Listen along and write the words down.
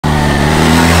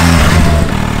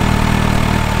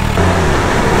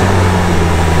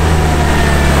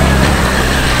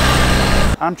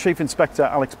I'm Chief Inspector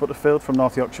Alex Butterfield from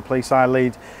North Yorkshire Police. I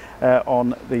lead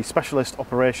on the Specialist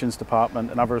Operations Department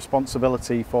and have a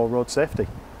responsibility for road safety.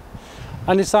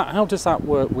 And how does that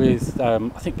work with, I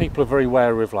think people are very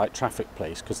aware of like traffic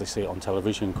police because they see it on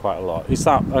television quite a lot. Is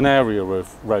that an area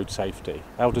of road safety?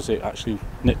 How does it actually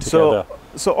knit together?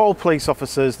 So all police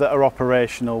officers that are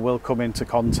operational will come into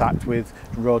contact with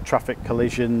road traffic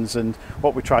collisions, and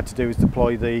what we try to do is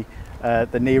deploy the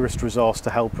nearest resource to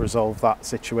help resolve that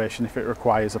situation if it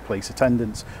requires a police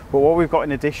attendance. But what we've got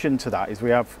in addition to that is we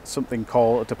have something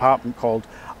called a department called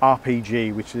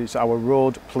RPG, which is our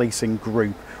road policing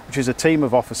group, which is a team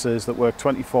of officers that work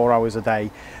 24 hours a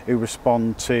day who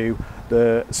respond to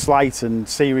the slight and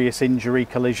serious injury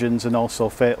collisions and also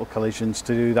fatal collisions,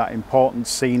 to do that important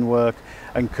scene work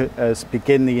and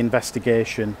begin the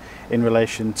investigation in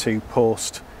relation to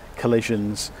post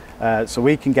collisions, so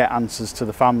we can get answers to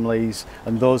the families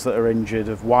and those that are injured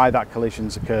of why that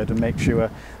collision's occurred, and make sure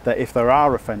that if there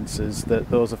are offences, that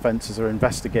those offences are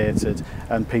investigated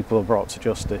and people are brought to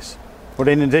justice. But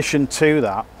in addition to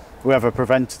that, we have a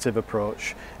preventative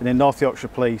approach, and in North Yorkshire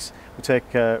Police we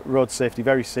take road safety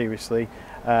very seriously,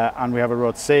 and we have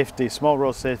a small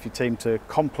road safety team to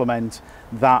complement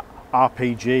that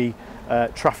RPG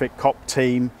traffic cop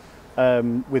team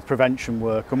with prevention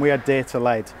work, and we are data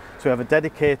led. So we have a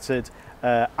dedicated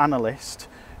analyst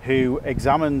who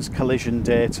examines collision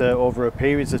data over a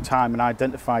period of time and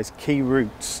identifies key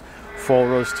routes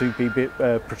for us to be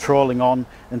patrolling on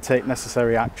and take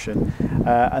necessary action.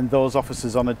 And those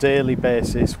officers on a daily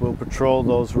basis will patrol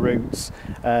those routes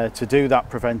to do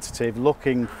that preventative,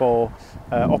 looking for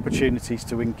opportunities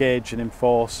to engage and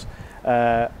enforce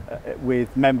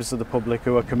with members of the public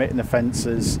who are committing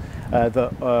offences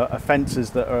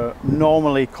that are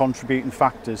normally contributing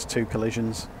factors to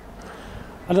collisions.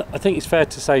 And I think it's fair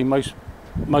to say most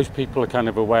people are kind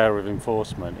of aware of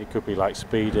enforcement. It could be like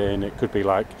speeding, it could be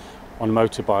like on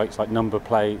motorbikes, like number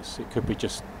plates, it could be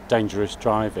just dangerous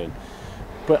driving.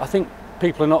 But I think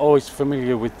people are not always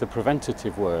familiar with the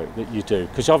preventative work that you do,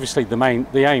 because obviously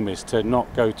the aim is to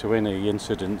not go to any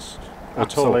incidents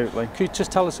at all. Absolutely. Could you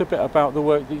just tell us a bit about the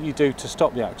work that you do to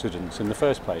stop the accidents in the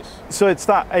first place? So it's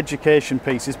that education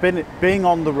piece. It's being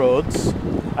on the roads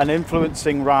and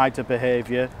influencing rider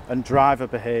behaviour and driver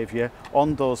behaviour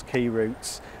on those key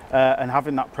routes, and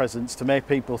having that presence to make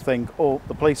people think, oh,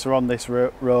 the police are on this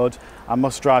road, I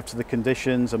must drive to the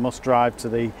conditions, I must drive to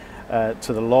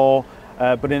the law.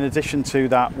 But in addition to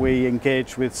that, we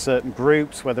engage with certain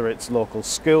groups, whether it's local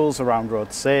schools around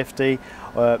road safety,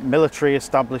 military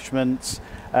establishments,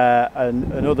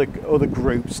 and other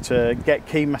groups, to get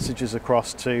key messages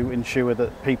across to ensure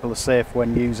that people are safe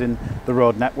when using the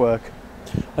road network.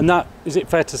 And that, is it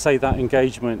fair to say that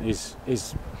engagement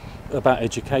is about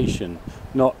education,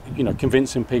 not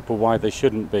convincing people why they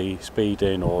shouldn't be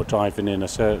speeding or driving in a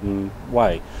certain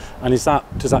way? And does that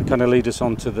kind of lead us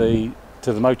on to the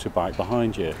motorbike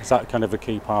behind you? Is that kind of a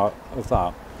key part of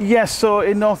that? Yes, so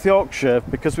in North Yorkshire,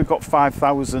 because we've got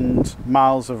 5,000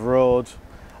 miles of road,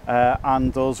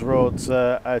 and those roads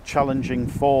are challenging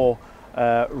for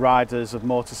riders of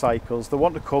motorcycles, they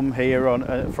want to come here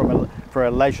for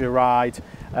a leisure ride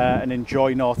and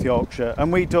enjoy North Yorkshire,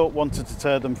 and we don't want to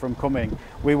deter them from coming.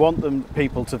 We want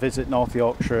people to visit North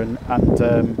Yorkshire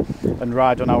and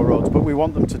ride on our roads, but we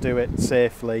want them to do it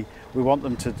safely. We want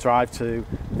them to drive to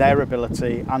their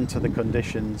ability and to the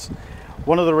conditions.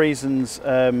 One of the reasons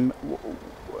one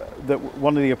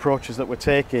of the approaches that we're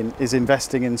taking is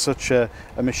investing in such a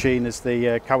machine as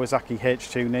the Kawasaki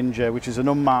H2 Ninja, which is an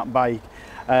unmarked bike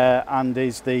and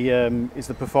is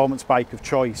the performance bike of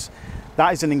choice.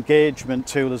 That is an engagement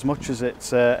tool as much as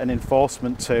it's an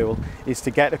enforcement tool, is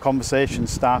to get a conversation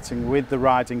starting with the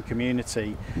riding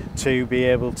community to be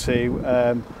able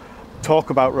to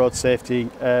talk about road safety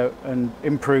and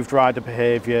improved rider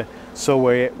behaviour, so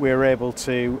we're able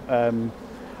to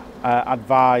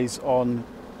advise on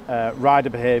rider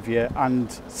behaviour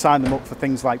and sign them up for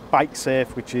things like Bike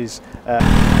Safe, which is